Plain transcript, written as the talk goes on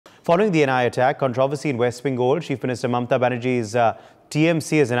Following the NIA attack, controversy in West Bengal, Chief Minister Mamata Banerjee's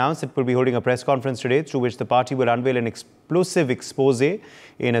TMC has announced it will be holding a press conference today through which the party will unveil an explosive expose.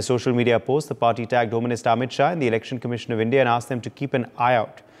 In a social media post, the party tagged Home Minister Amit Shah and the Election Commission of India and asked them to keep an eye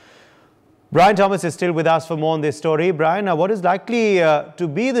out. Brian Thomas is still with us for more on this story. Brian, what is likely to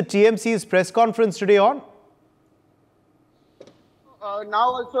be the TMC's press conference today on? Now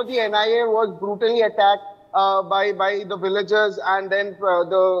also the NIA was brutally attacked by the villagers, and then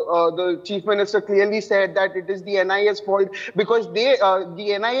the chief minister clearly said that it is the NIA's fault because the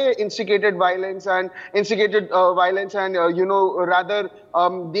NIA instigated violence and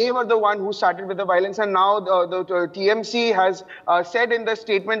they were the one who started with the violence, and now the TMC has said in the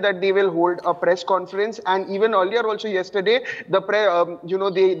statement that they will hold a press conference. And even earlier also yesterday the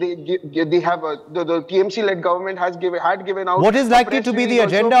TMC-led government had given out. What is likely to be the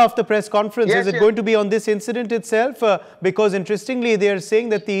agenda of the press conference? Yes, is it going to be on this incident itself? Because interestingly, they are saying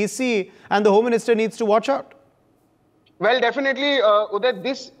that the EC and the Home Minister needs to watch out. Well, definitely, Uday,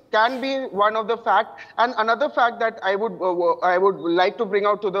 this can be one of the facts. And another fact that I would like to bring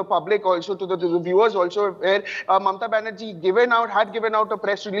out to the public also, to the viewers also, where Mamata Banerjee had given out a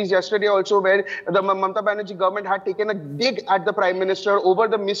press release yesterday also, where the Mamata Banerjee government had taken a dig at the Prime Minister over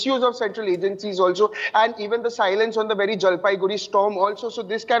the misuse of central agencies also, and even the silence on the very Jalpaiguri storm also. So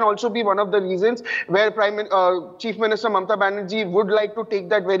this can also be one of the reasons where Chief Minister Mamata Banerjee would like to take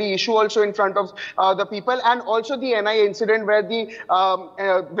that very issue also in front of the people. And also the NIA incident where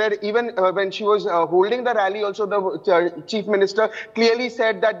when she was holding the rally also, the Chief Minister clearly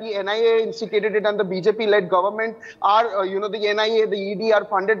said that the NIA instigated it and the BJP-led government are, the NIA, the ED are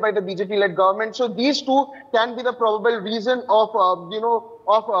funded by the BJP-led government. So these two can be the probable reason of,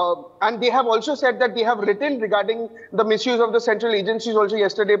 and they have also said that they have written regarding the misuse of the central agencies also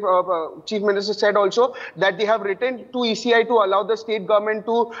yesterday. Chief Minister said also that they have written to ECI to allow the state government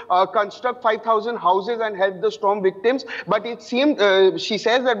to construct 5,000 houses and help the storm victims. But it seemed, she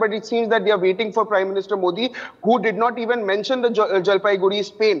says that, but it seems that they are waiting for Prime Minister Modi, who did not even mention the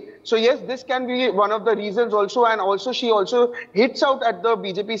Jalpaiguri's pain. So yes, this can be one of the reasons also. And also she also hits out at the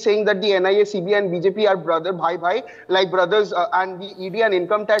BJP, saying that the NIA, CBI and BJP are bhai, like brothers, and the ED and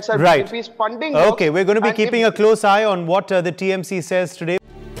income tax are BJP's funding. Okay, we're going to be keeping a close eye on what the TMC says today.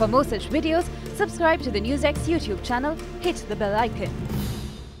 For more such videos, subscribe to the NewsX YouTube channel, hit the bell icon.